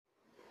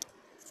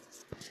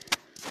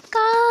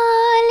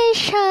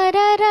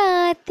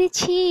রাত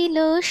ছিল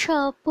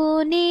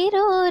স্বপনের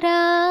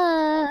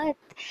রাত,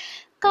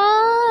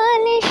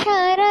 কাল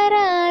সারা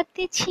রাত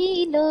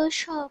ছিল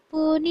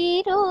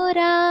স্বপনের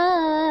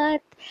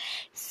রাত।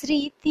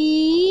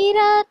 স্মৃতির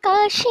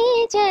আকাশে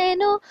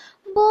যেন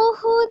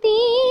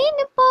বহুদিন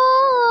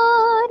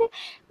পর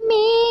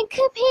মেঘ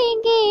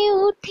ভেঙে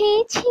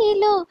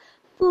উঠেছিল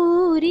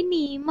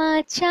পূর্ণিমা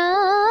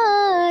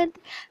চাঁদ।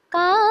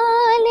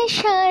 কাল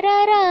সারা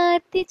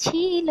রাত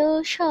ছিল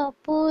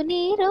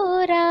স্বপনের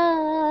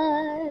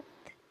রাত।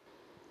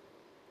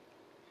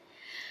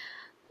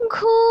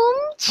 ঘুম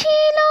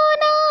ছিল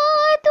না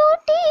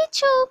দুটি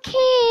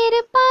চোখের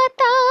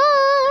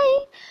পাতায়,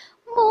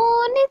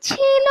 মন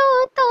ছিল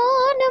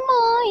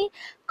তন্ময়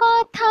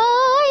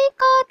কথায়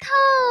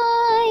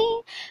কথায়।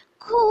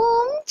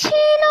 ঘুম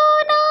ছিল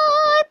না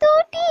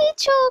দুটি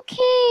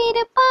চোখের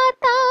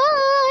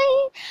পাতায়,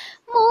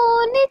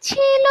 মন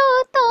ছিল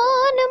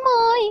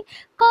তন্ময়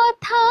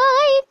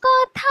কথায়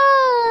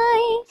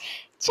কথায়।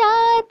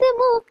 চাঁদ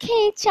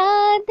মুখে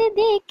চাঁদ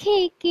দেখে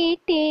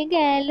কেটে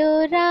গেল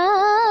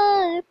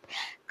রাত,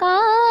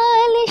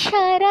 কাল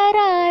সারা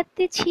রাত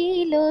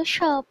ছিল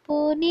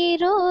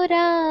স্বপনের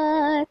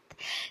রাত।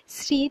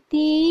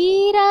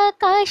 স্মৃতির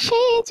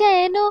আকাশে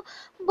যেন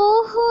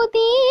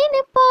বহুদিন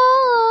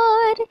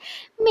পর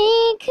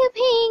মেঘ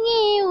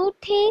ভেঙে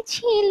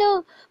উঠেছিল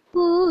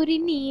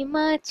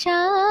পূর্ণিমা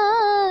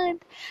চাঁদ।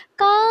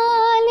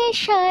 কাল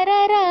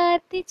সারা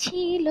রাত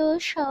ছিল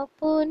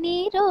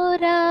স্বপনের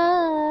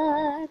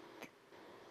রাত।